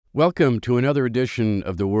Welcome to another edition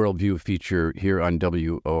of the Worldview feature here on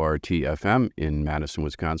WORT FM in Madison,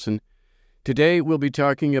 Wisconsin. Today we'll be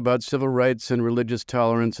talking about civil rights and religious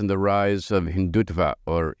tolerance and the rise of Hindutva,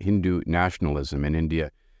 or Hindu nationalism, in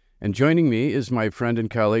India. And joining me is my friend and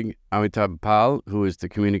colleague Amitabh, who is the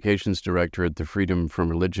Communications Director at the Freedom from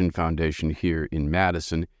Religion Foundation here in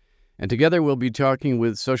Madison. And together we'll be talking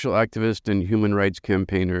with social activist and human rights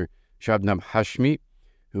campaigner Shabnam Hashmi,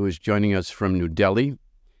 who is joining us from New Delhi.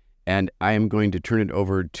 And I am going to turn it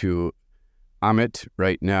over to Amit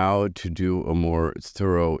right now to do a more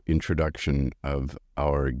thorough introduction of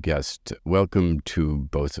our guest. Welcome to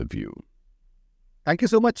both of you. Thank you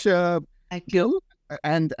so much. Thank you.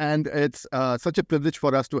 And it's such a privilege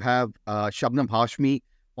for us to have Shabnam Hashmi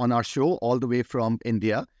on our show all the way from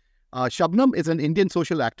India. Shabnam is an Indian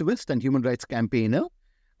social activist and human rights campaigner.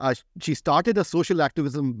 She started her social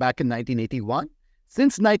activism back in 1981.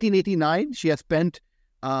 Since 1989, she has spent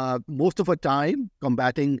most of her time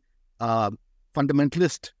combating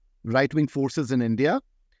fundamentalist right-wing forces in India.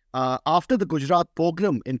 After the Gujarat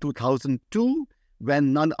pogrom in 2002,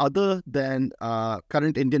 when none other than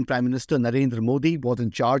current Indian Prime Minister Narendra Modi was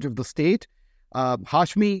in charge of the state,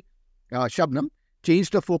 Shabnam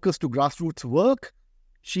changed her focus to grassroots work.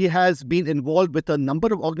 She has been involved with a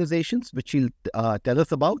number of organizations, which she'll tell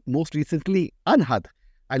us about. Most recently, ANHAD.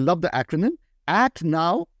 I love the acronym. Act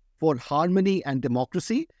Now for Harmony and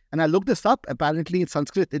Democracy. And I looked this up. Apparently in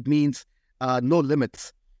Sanskrit, it means no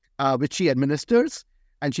limits, which she administers.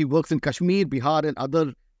 And she works in Kashmir, Bihar, and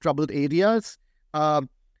other troubled areas.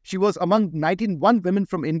 She was among 91 women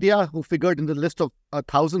from India who figured in the list of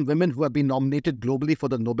 1,000 women who have been nominated globally for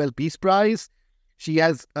the Nobel Peace Prize. She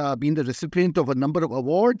has been the recipient of a number of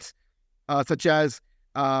awards, such as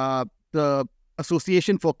the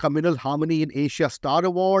Association for Communal Harmony in Asia Star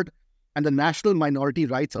Award, and the National Minority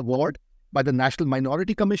Rights Award by the National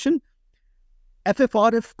Minority Commission.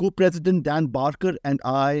 FFRF co-president Dan Barker and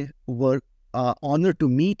I were honored to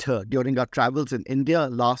meet her during our travels in India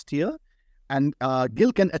last year. And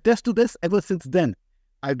Gil can attest to this. Ever since then,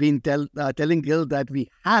 I've been telling Gil that we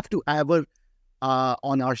have to have her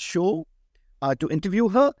on our show to interview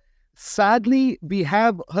her. Sadly, we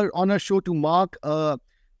have her on our show to mark a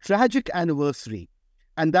tragic anniversary,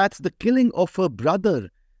 and that's the killing of her brother,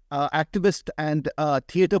 activist and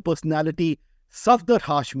theatre personality Safdar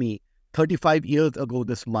Hashmi 35 years ago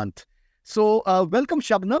this month. So welcome,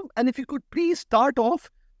 Shabnam. And if you could please start off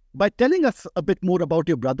by telling us a bit more about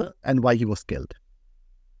your brother and why he was killed.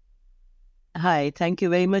 Hi, thank you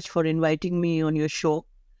very much for inviting me on your show.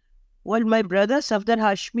 Well, my brother Safdar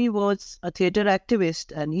Hashmi was a theatre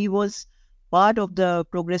activist, and he was part of the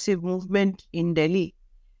progressive movement in Delhi.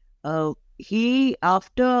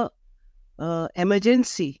 After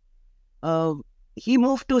emergency, he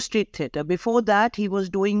moved to street theatre. Before that, he was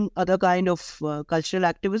doing other kind of cultural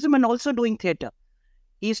activism and also doing theatre.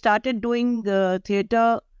 He started doing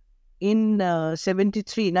theatre in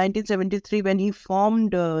 1973, when he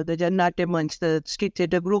formed the Jannatya Manch, the street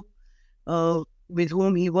theatre group with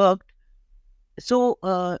whom he worked. So,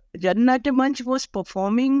 Jannatya Manch was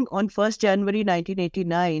performing on 1st January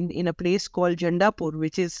 1989 in a place called Jandapur,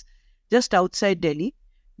 which is just outside Delhi.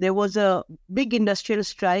 There was a big industrial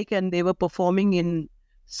strike, and they were performing in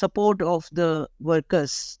support of the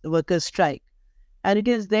workers' strike. And it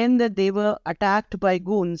is then that they were attacked by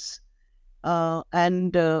goons,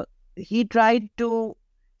 and he tried to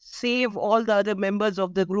save all the other members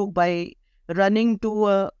of the group by running to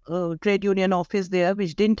a trade union office there,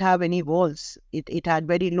 which didn't have any walls. It had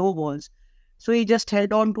very low walls. So he just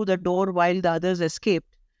held on to the door while the others escaped.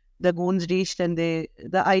 The goons reached, and the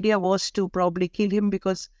idea was to probably kill him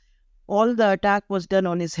because all the attack was done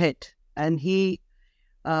on his head, and he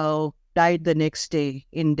died the next day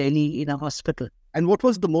in Delhi in a hospital. And what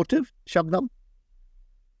was the motive, Shabnam?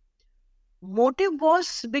 Motive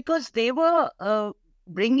was because they were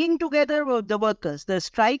bringing together the workers, the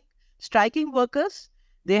striking workers.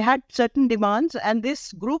 They had certain demands, and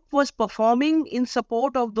this group was performing in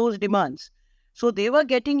support of those demands. So they were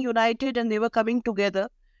getting united, and they were coming together.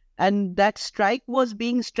 And that strike was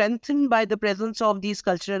being strengthened by the presence of these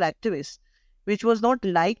cultural activists, which was not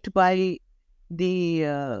liked by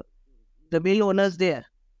the mill owners there.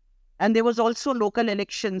 And there was also local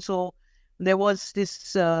election. So there was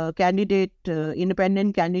this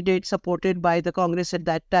independent candidate supported by the Congress at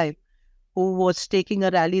that time, who was taking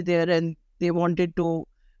a rally there, and they wanted to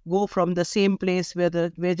go from the same place where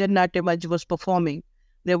Jannatya Manch was performing.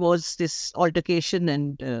 There was this altercation,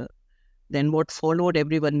 and then what followed,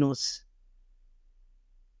 everyone knows.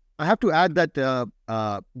 I have to add that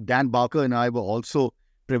Dan Barker and I were also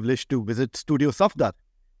privileged to visit Studio Safdar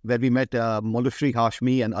where we met Safdar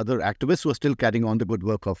Hashmi and other activists who are still carrying on the good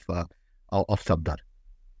work of Safdar.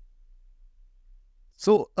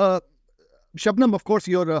 So, Shabnam, of course,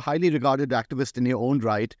 you're a highly regarded activist in your own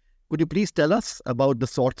right. Could you please tell us about the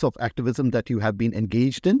sorts of activism that you have been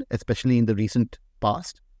engaged in, especially in the recent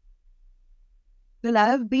past? Well, I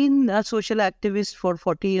have been a social activist for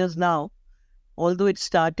 40 years now, although it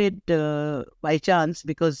started by chance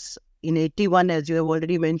because in 81, as you have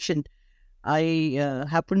already mentioned, I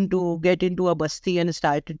happened to get into a basti and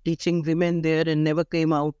started teaching women there and never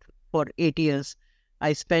came out for 8 years.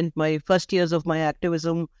 I spent my first years of my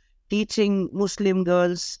activism teaching Muslim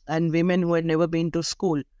girls and women who had never been to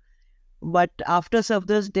school. But after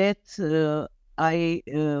Safdar's death,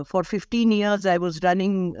 for 15 years, I was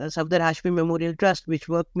running Safdar Hashmi Memorial Trust, which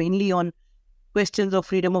worked mainly on questions of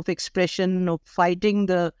freedom of expression, of fighting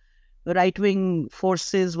the right-wing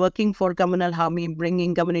forces, working for communal harmony,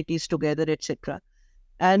 bringing communities together, etc.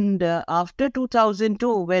 And after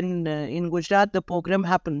 2002, when in Gujarat the program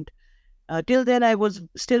happened, till then I was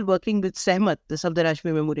still working with Sehmat, the Safdar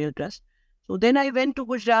Hashmi Memorial Trust. So then I went to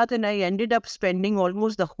Gujarat and I ended up spending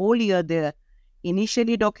almost the whole year there,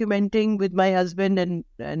 initially documenting with my husband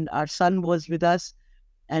and our son was with us,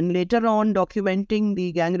 and later on documenting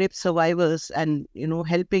the gang rape survivors and,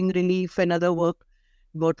 helping relief and other work,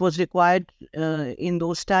 what was required in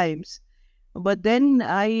those times. But then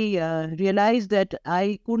I realized that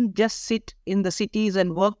I couldn't just sit in the cities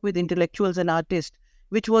and work with intellectuals and artists,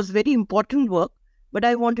 which was very important work, but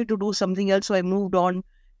I wanted to do something else. So I moved on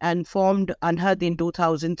and formed Anhad in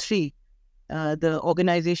 2003, the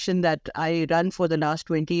organization that I run for the last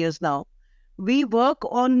 20 years now. We work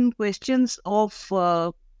on questions of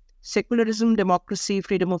secularism, democracy,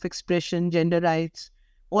 freedom of expression, gender rights,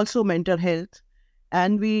 also mental health.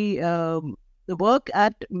 And we work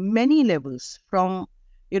at many levels, from,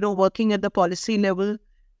 working at the policy level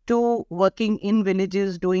to working in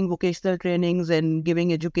villages, doing vocational trainings and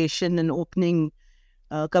giving education and opening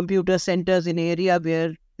computer centers in area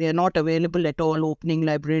where they are not available at all, opening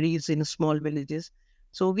libraries in small villages.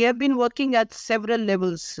 So we have been working at several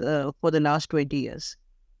levels for the last 20 years.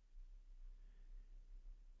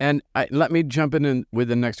 And let me jump in with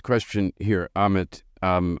the next question here, Amit.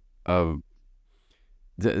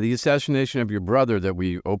 The assassination of your brother that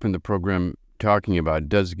we opened the program talking about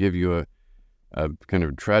does give you a kind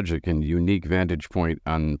of tragic and unique vantage point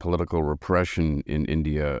on political repression in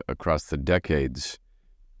India across the decades,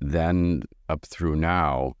 then up through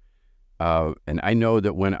now. And I know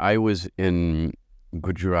that when I was in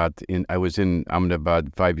Gujarat, I was in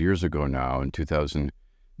Ahmedabad 5 years ago now, in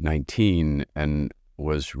 2019, and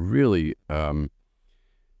was really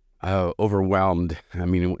overwhelmed. I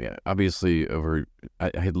mean, obviously,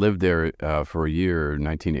 I had lived there for a year,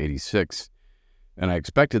 1986, and I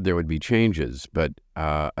expected there would be changes, but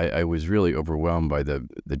I was really overwhelmed by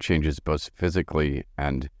the changes, both physically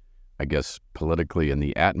and, I guess, politically, in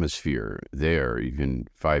the atmosphere there, even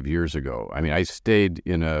 5 years ago. I mean, I stayed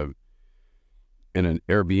in an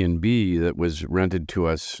Airbnb that was rented to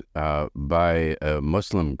us by a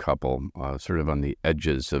Muslim couple, sort of on the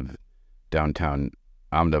edges of downtown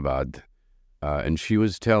Ahmedabad. And she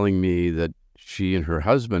was telling me that she and her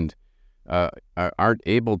husband aren't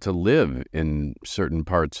able to live in certain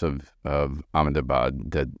parts of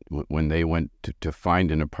Ahmedabad, that when they went to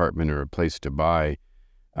find an apartment or a place to buy,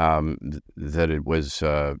 that it was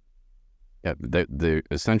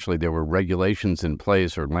essentially there were regulations in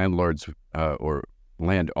place, or landlords or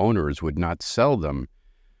landowners would not sell them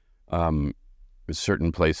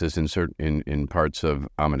certain places in parts of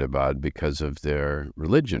Ahmedabad because of their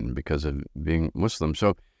religion, because of being Muslim.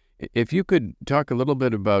 So if you could talk a little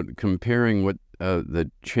bit about comparing what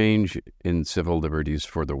the change in civil liberties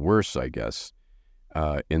for the worse, I guess,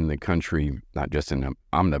 in the country, not just in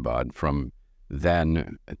Ahmedabad, from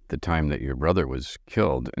then at the time that your brother was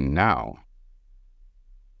killed and now.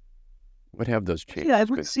 What have those changes? Yeah, I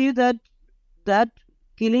would say that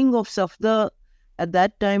killing of Safdar at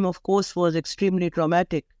that time, of course, was extremely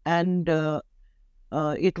traumatic. And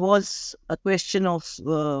it was a question of,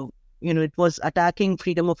 it was attacking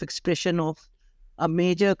freedom of expression of a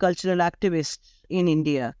major cultural activist in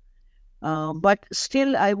India. But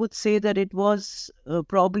still, I would say that it was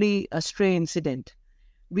probably a stray incident.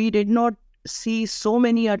 We did not see so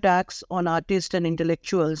many attacks on artists and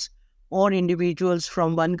intellectuals or individuals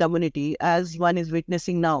from one community as one is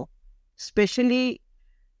witnessing now, especially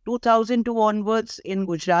 2002 onwards in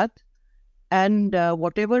Gujarat. And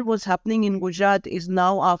whatever was happening in Gujarat is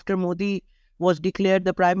now, after Modi was declared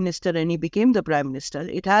the Prime Minister and he became the Prime Minister,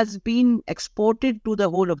 it has been exported to the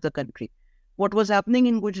whole of the country. What was happening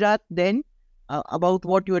in Gujarat then, about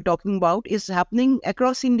what you are talking about is happening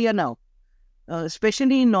across India now,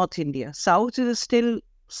 especially in North India. South is still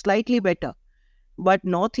slightly better, but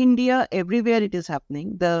North India, everywhere it is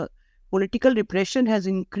happening. The political repression has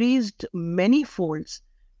increased many folds.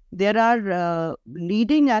 There are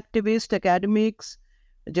leading activists, academics,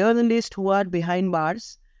 journalists who are behind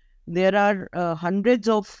bars. There are hundreds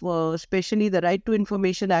of, especially the right to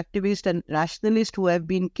information activists and nationalists who have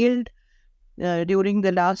been killed during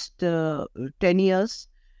the last 10 years.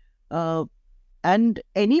 And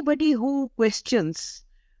anybody who questions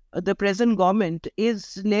the present government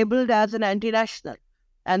is labeled as an anti-national.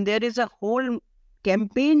 And there is a whole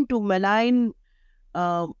campaign to malign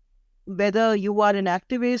whether you are an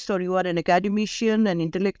activist or you are an academician, an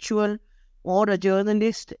intellectual, or a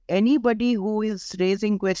journalist. Anybody who is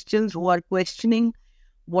raising questions, who are questioning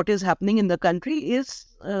what is happening in the country is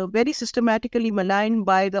very systematically maligned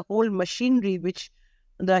by the whole machinery which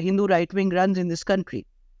the Hindu right wing runs in this country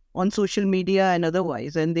on social media and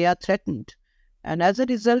otherwise, and they are threatened. And as a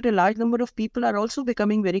result, a large number of people are also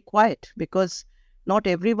becoming very quiet because not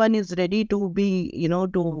everyone is ready to be,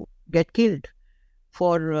 to get killed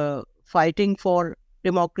for fighting for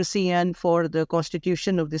democracy and for the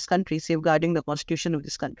constitution of this country, safeguarding the constitution of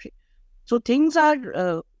this country. So things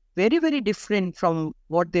are very, very different from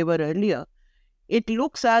what they were earlier. It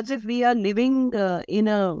looks as if we are living in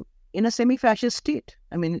a semi-fascist state.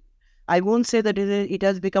 I mean, I won't say that it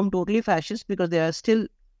has become totally fascist because there are still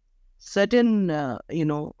certain,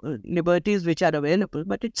 liberties which are available,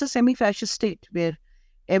 but it's a semi-fascist state where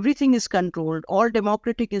everything is controlled. All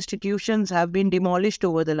democratic institutions have been demolished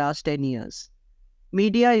over the last 10 years.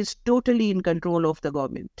 Media is totally in control of the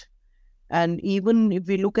government. And even if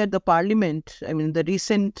we look at the parliament, I mean, the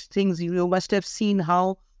recent things, you must have seen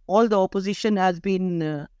how all the opposition has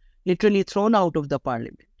been literally thrown out of the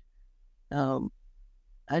parliament.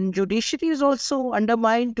 And judiciary is also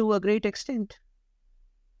undermined to a great extent.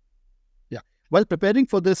 Yeah. While preparing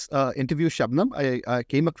for this interview, Shabnam, I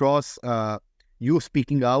came across you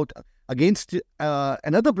speaking out against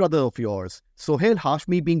another brother of yours, Safdar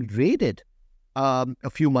Hashmi, being raided a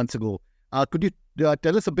few months ago. Could you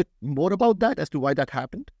tell us a bit more about that as to why that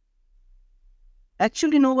happened?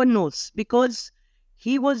 Actually, no one knows because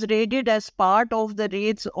he was raided as part of the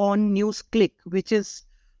raids on NewsClick, which is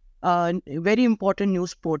a very important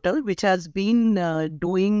news portal, which has been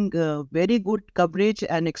doing very good coverage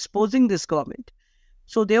and exposing this government.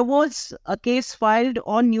 So there was a case filed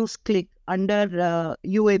on NewsClick under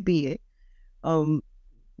UAPA. And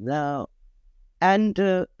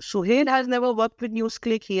Suhail has never worked with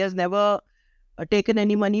NewsClick. He has never taken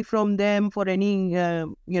any money from them for any,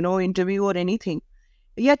 interview or anything.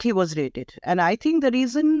 Yet he was raided. And I think the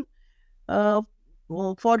reason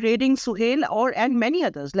for raiding Suhail and many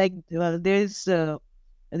others, like there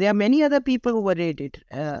are many other people who were raided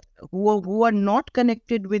who are not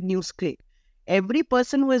connected with NewsClick. Every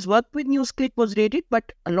person who has worked with NewsClick was raided,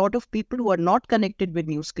 but a lot of people who are not connected with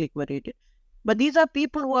NewsClick were raided. But these are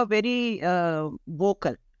people who are very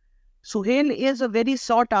vocal. Suhail is a very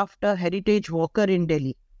sought-after heritage walker in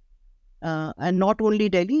Delhi. And not only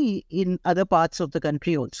Delhi, in other parts of the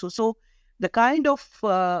country also. So the kind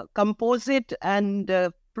of composite and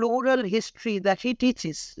plural history that he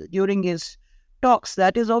teaches during his talks,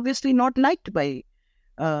 that is obviously not liked by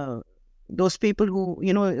those people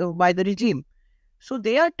who, by the regime. So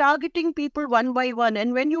they are targeting people one by one.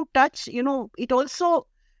 And when you touch, it also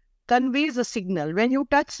conveys a signal. When you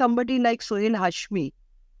touch somebody like Safdar Hashmi,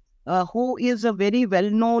 who is a very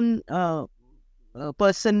well-known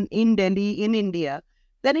person in Delhi, in India,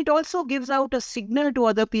 then it also gives out a signal to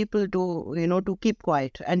other people to keep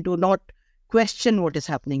quiet and to not question what is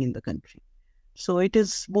happening in the country. So it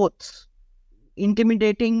is both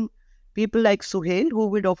intimidating people like Suhail, who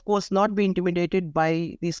would of course not be intimidated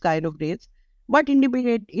by these kind of raids, but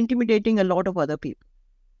intimidating a lot of other people.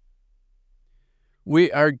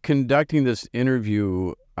 We are conducting this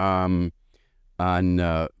interview on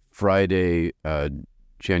Friday,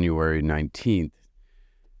 January 19th.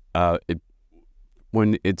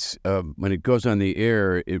 When it goes on the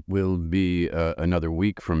air, it will be another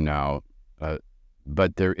week from now.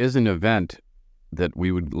 But there is an event that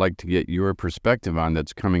we would like to get your perspective on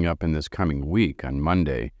that's coming up in this coming week on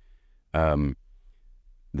Monday.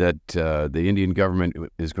 That the Indian government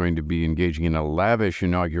is going to be engaging in a lavish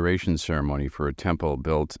inauguration ceremony for a temple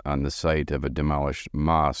built on the site of a demolished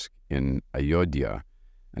mosque in Ayodhya,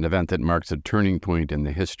 an event that marks a turning point in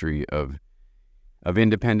the history of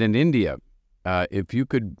independent India. If you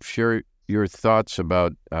could share your thoughts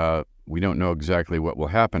about, we don't know exactly what will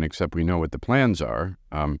happen, except we know what the plans are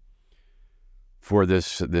for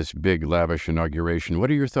this big lavish inauguration. What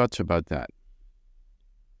are your thoughts about that?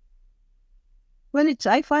 Well,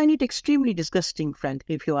 I find it extremely disgusting,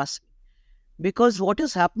 frankly, if you ask me. Because what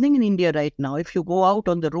is happening in India right now, if you go out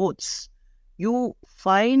on the roads, you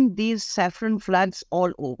find these saffron flags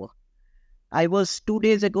all over. 2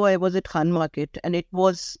 days ago, I was at Khan Market, and it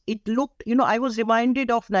looked, I was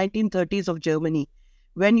reminded of 1930s of Germany,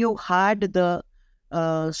 when you had the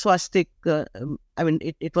swastik,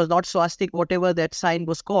 it was not swastik, whatever that sign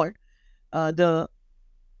was called, the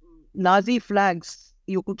Nazi flags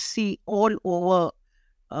you could see all over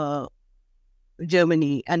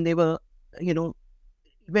Germany, and they were,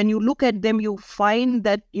 when you look at them, you find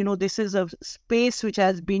that, this is a space which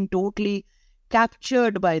has been totally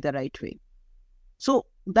captured by the right wing. So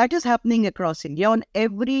that is happening across India. On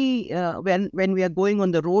every, when we are going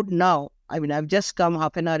on the road now, I've just come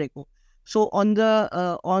half an hour ago. So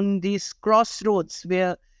on these crossroads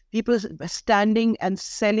where people are standing and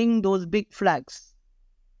selling those big flags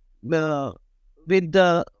with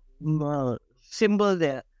the symbol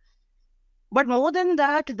there. But more than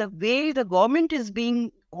that, the way the government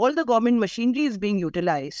all the government machinery is being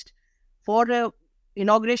utilized for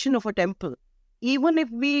inauguration of a temple. Even if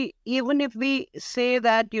we say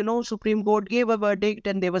that, Supreme Court gave a verdict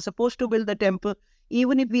and they were supposed to build the temple,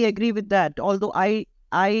 even if we agree with that, although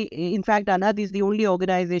in fact, Anand is the only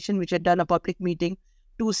organization which had done a public meeting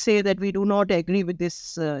to say that we do not agree with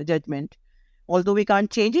this judgment. Although we can't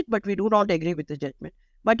change it, but we do not agree with the judgment.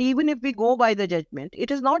 But even if we go by the judgment, it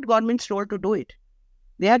is not government's role to do it.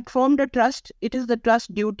 They had formed a trust. It is the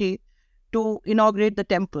trust duty to inaugurate the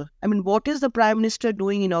temple. What is the Prime Minister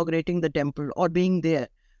doing inaugurating the temple or being there?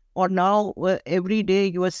 Or now every day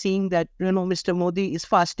you are seeing that, Mr. Modi is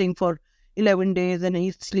fasting for 11 days and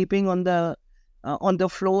he's sleeping on the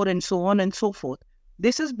floor and so on and so forth.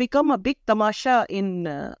 This has become a big tamasha in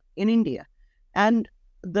India. And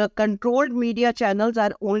the controlled media channels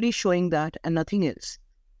are only showing that and nothing else.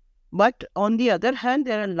 But on the other hand,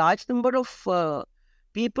 there are a large number of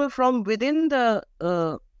people from within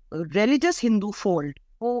the religious Hindu fold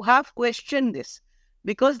who have questioned this,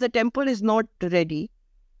 because the temple is not ready,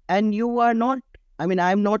 and you are not.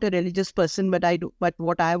 I'm not a religious person, but But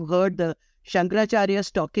what I have heard the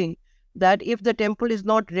Shankaracharyas talking, that if the temple is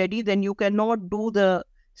not ready, then you cannot do the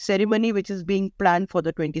ceremony which is being planned for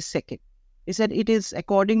the 22nd. He said it is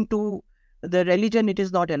according to the religion, it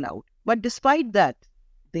is not allowed. But despite that,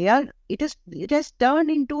 it has turned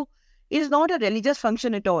into, it is not a religious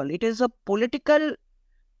function at all. It is a political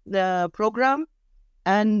program,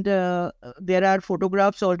 and there are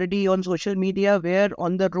photographs already on social media where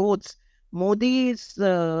on the roads, Modi's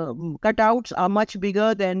cutouts are much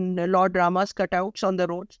bigger than Lord Rama's cutouts on the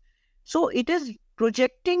roads. So it is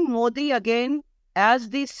projecting Modi again as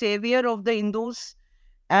the savior of the Hindus,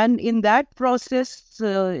 and in that process,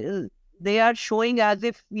 they are showing as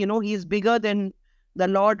if, he is bigger than the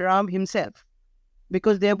Lord Ram himself.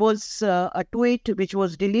 Because there was a tweet which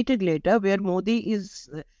was deleted later where Modi is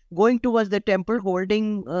going towards the temple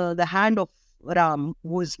holding the hand of Ram,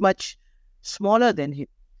 who is much smaller than him.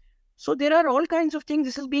 So there are all kinds of things.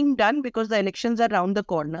 This is being done because the elections are around the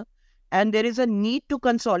corner and there is a need to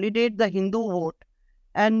consolidate the Hindu vote.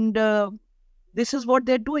 And this is what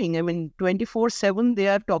they're doing. 24/7, they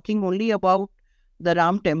are talking only about the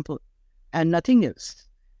Ram temple and nothing else.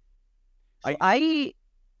 I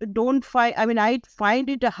find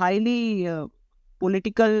it a highly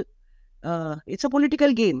political, it's a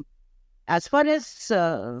political game. As far as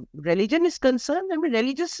religion is concerned,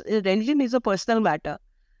 religion is a personal matter.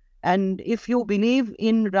 And if you believe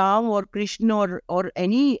in Ram or Krishna or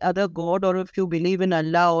any other god, or if you believe in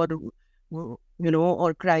Allah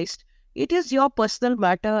or Christ, it is your personal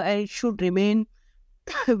matter and it should remain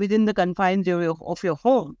within the confines of your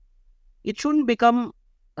home. It shouldn't become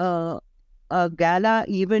a gala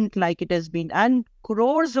event like it has been. And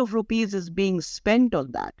crores of rupees is being spent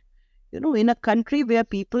on that. In a country where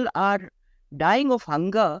people are dying of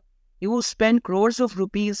hunger, you spend crores of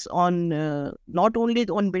rupees on not only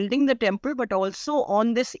on building the temple, but also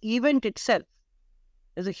on this event itself.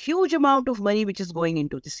 There's a huge amount of money which is going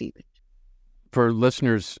into this event. For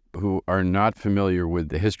listeners who are not familiar with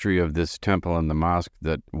the history of this temple and the mosque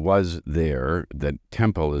that was there, that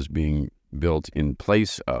temple is being built in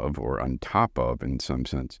place of or on top of in some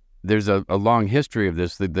sense. There's a long history of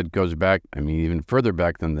this that goes back, even further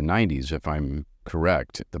back than the 90s, if I'm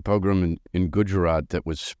correct. The pogrom in Gujarat that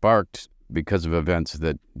was sparked because of events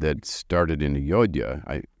that started in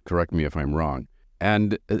Ayodhya. Correct me if I'm wrong.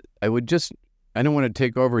 And I don't want to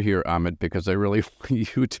take over here, Amit, because I really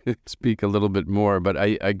want you to speak a little bit more, but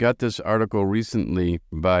I got this article recently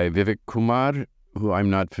by Vivek Kumar, who I'm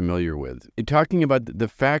not familiar with. Talking about the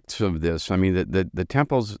facts of this, I mean, the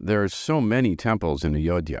temples, there are so many temples in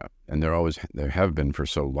Ayodhya, and there have been for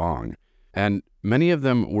so long. And many of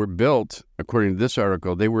them were built, according to this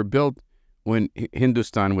article, they were built when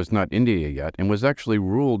Hindustan was not India yet and was actually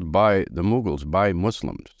ruled by the Mughals, by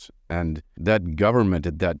Muslims. And that government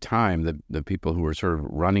at that time, the people who were sort of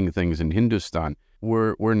running things in Hindustan,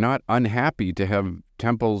 were not unhappy to have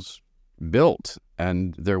temples built.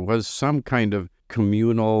 And there was some kind of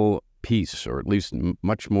communal peace, or at least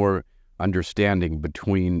much more understanding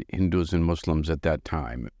between Hindus and Muslims at that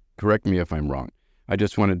time. Correct me if I'm wrong. I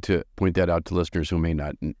just wanted to point that out to listeners who may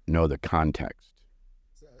not know the context.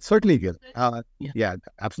 Certainly, Gil. Yeah,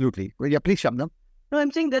 absolutely. Well, yeah, please, Shabnam. No,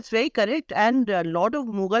 I'm saying that's very correct. And a lot of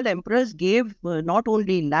Mughal emperors gave not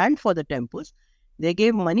only land for the temples, they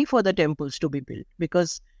gave money for the temples to be built,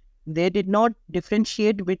 because they did not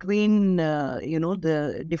differentiate between,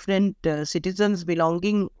 the different citizens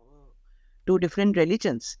belonging to different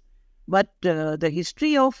religions. But the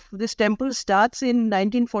history of this temple starts in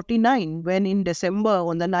 1949, when in December,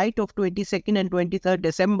 on the night of 22nd and 23rd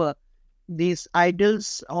December, these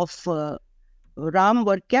idols of Ram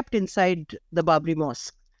were kept inside the Babri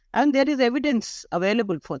Mosque. And there is evidence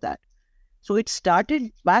available for that. So it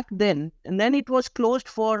started back then, and then it was closed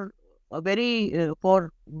for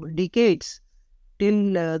for decades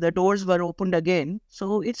till the doors were opened again.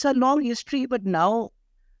 So it's a long history, but now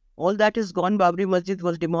all that is gone. Babri Masjid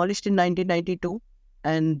was demolished in 1992,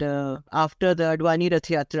 and after the Advani Rath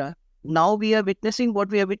Yatra, now we are witnessing what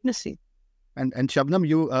we are witnessing. And Shabnam,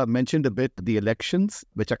 you mentioned a bit the elections,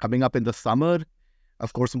 which are coming up in the summer.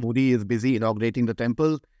 Of course, Modi is busy inaugurating the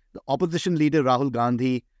temple. The opposition leader, Rahul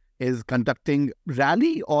Gandhi, is conducting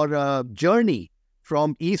rally or a journey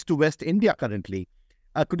from East to West India currently.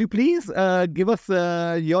 Could you please give us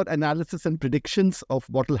your analysis and predictions of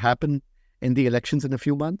what will happen in the elections in a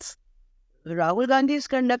few months? Rahul Gandhi is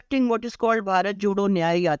conducting what is called Bharat Jodo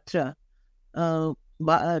Nyaya Yatra.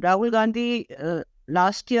 Rahul Gandhi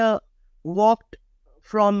last year walked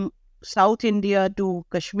from South India to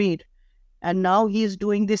Kashmir, and now he is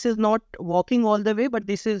doing, this is not walking all the way, but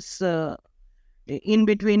this is in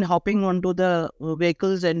between hopping onto the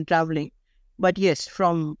vehicles and traveling. But yes,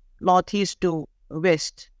 from northeast to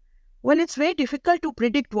west. Well, it's very difficult to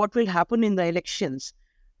predict what will happen in the elections.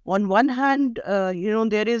 On one hand,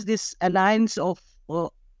 there is this alliance of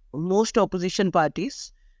most opposition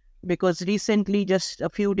parties, because recently, just a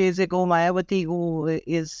few days ago, Mayawati, who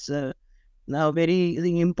is a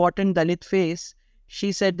very important Dalit face,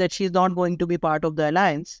 she said that she's not going to be part of the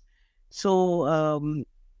alliance. So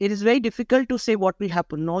it is very difficult to say what will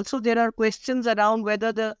happen. Also, there are questions around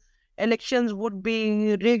whether the elections would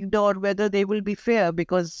be rigged or whether they will be fair,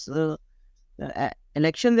 because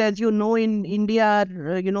elections, as you know, in India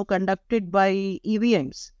are, conducted by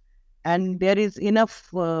EVMs, and there is enough...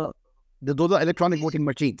 those are electronic voting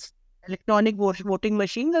machines. Electronic voting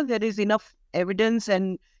machines, and there is enough evidence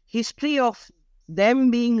and history of them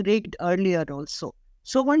being rigged earlier also.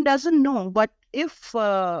 So one doesn't know, but if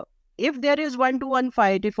there is one-to-one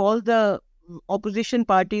fight, if all the opposition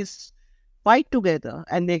parties fight together,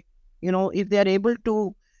 and they, if they are able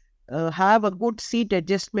to have a good seat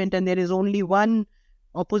adjustment, and there is only one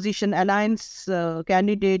opposition alliance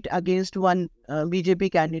candidate against one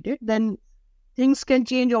BJP candidate, then things can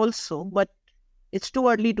change also, but it's too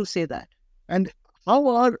early to say that. And how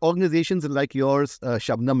are organizations like yours,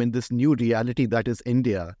 Shabnam, in this new reality that is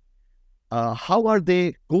India, how are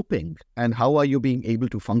they coping, and how are you being able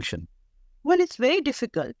to function? Well, it's very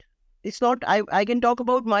difficult. It's not, I can talk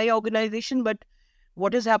about my organization, but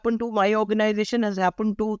what has happened to my organization has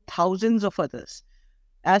happened to thousands of others.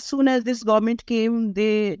 As soon as this government came,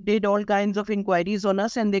 they did all kinds of inquiries on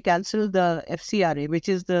us, and they cancelled the FCRA, which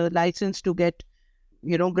is the license to get,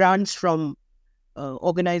 grants from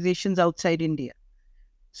organizations outside India.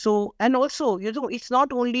 So, and also, it's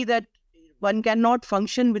not only that one cannot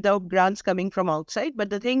function without grants coming from outside, but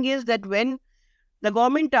the thing is that when the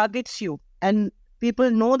government targets you and people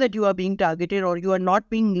know that you are being targeted or you are not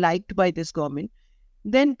being liked by this government,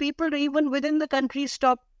 then people even within the country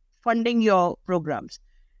stop funding your programs.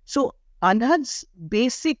 So Anhad's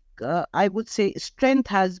basic, I would say, strength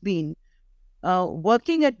has been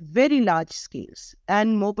working at very large scales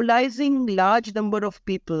and mobilizing large number of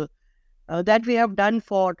people that we have done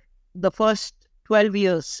for the first 12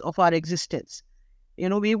 years of our existence.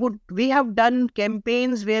 We have done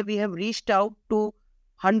campaigns where we have reached out to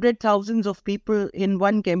 100,000s of people in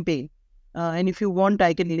one campaign. And if you want,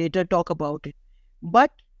 I can later talk about it.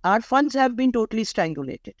 But our funds have been totally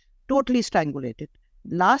strangulated.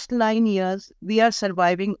 Last 9 years, we are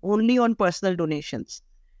surviving only on personal donations.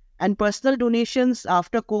 And personal donations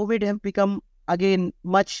after COVID have become, again,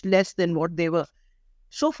 much less than what they were.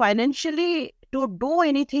 So financially, to do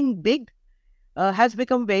anything big has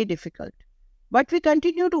become very difficult. But we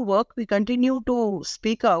continue to work, we continue to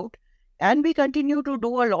speak out, and we continue to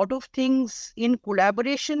do a lot of things in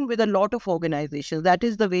collaboration with a lot of organizations. That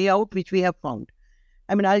is the way out which we have found.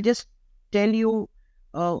 I mean, I'll just tell you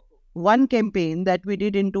one campaign that we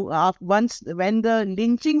did once when the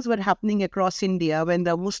lynchings were happening across India, when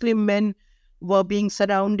the Muslim men were being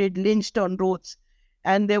surrounded, lynched on roads,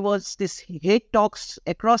 and there was this hate talks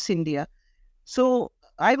across India. So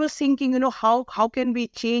I was thinking, how can we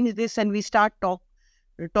change this, and we start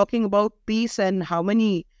talking about peace and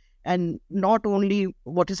harmony, and not only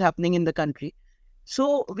what is happening in the country.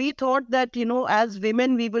 So we thought that, as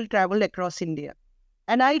women, we will travel across India.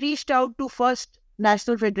 And I reached out to first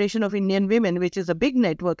National Federation of Indian Women, which is a big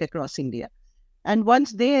network across India. And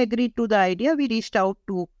once they agreed to the idea, we reached out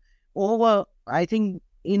to I think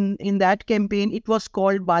in that campaign, it was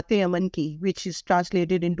called Baatein Aman Ki, which is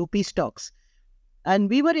translated into peace talks.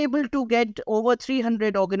 And we were able to get over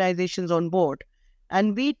 300 organizations on board.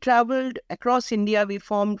 And we traveled across India. We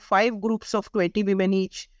formed 5 groups of 20 women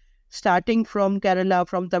each, starting from Kerala,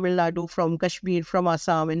 from Tamil Nadu, from Kashmir, from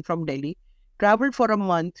Assam, and from Delhi. Traveled for a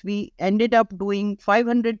month. We ended up doing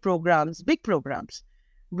 500 programs, big programs,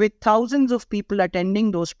 with thousands of people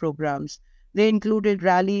attending those programs. They included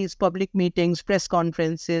rallies, public meetings, press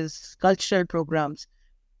conferences, cultural programs.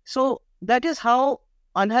 So that is how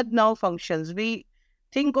Anhad now functions. We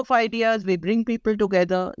think of ideas, we bring people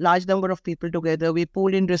together, large number of people together, we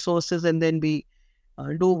pool in resources, and then we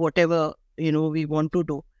do whatever we want to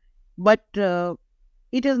do. But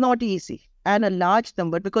it is not easy, and a large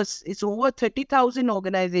number, because it's over 30,000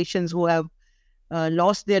 organizations who have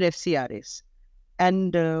lost their FCRAs,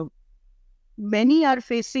 and many are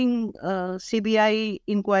facing CBI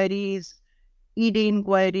inquiries, ED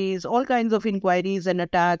inquiries, all kinds of inquiries and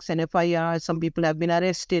attacks and FIRs. Some people have been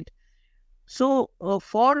arrested. So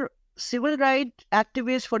for civil rights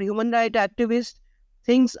activists, for human rights activists,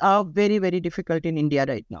 things are very, very difficult in India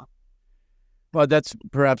right now. Well, that's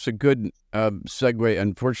perhaps a good segue.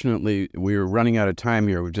 Unfortunately, we're running out of time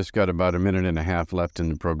here. We've just got about a minute and a half left in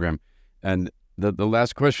the program. And the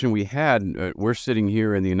last question we had, we're sitting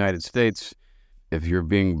here in the United States. If you're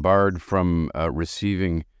being barred from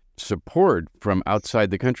receiving support from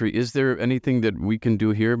outside the country, is there anything that we can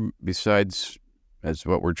do here besides, as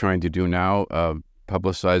what we're trying to do now,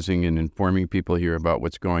 publicizing and informing people here about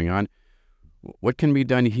what's going on? What can be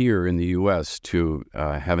done here in the U.S. to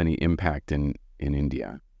have any impact in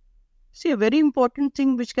India? See, a very important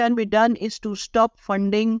thing which can be done is to stop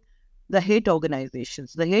funding the hate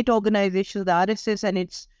organizations. The hate organizations, the RSS and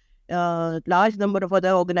its large number of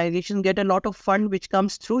other organizations get a lot of fund which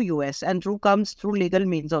comes through US and comes through legal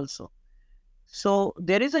means also. So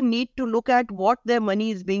there is a need to look at what their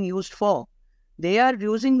money is being used for. They are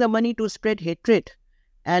using the money to spread hatred,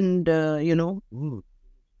 and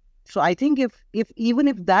So I think if even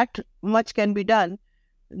if that much can be done,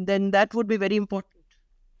 then that would be very important.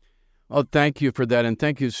 Well, thank you for that, and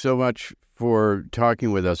thank you so much for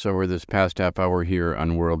talking with us over this past half hour here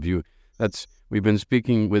on Worldview. We've been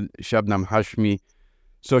speaking with Shabnam Hashmi,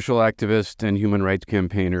 social activist and human rights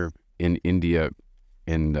campaigner in India,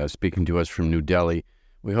 and speaking to us from New Delhi.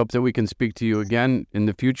 We hope that we can speak to you again in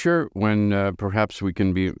the future when perhaps we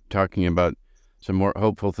can be talking about some more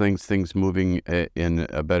hopeful things moving in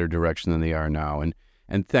a better direction than they are now.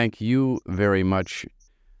 And thank you very much,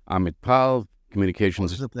 Amitabh, It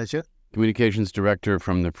was a pleasure. Communications Director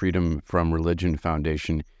from the Freedom from Religion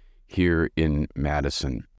Foundation here in Madison.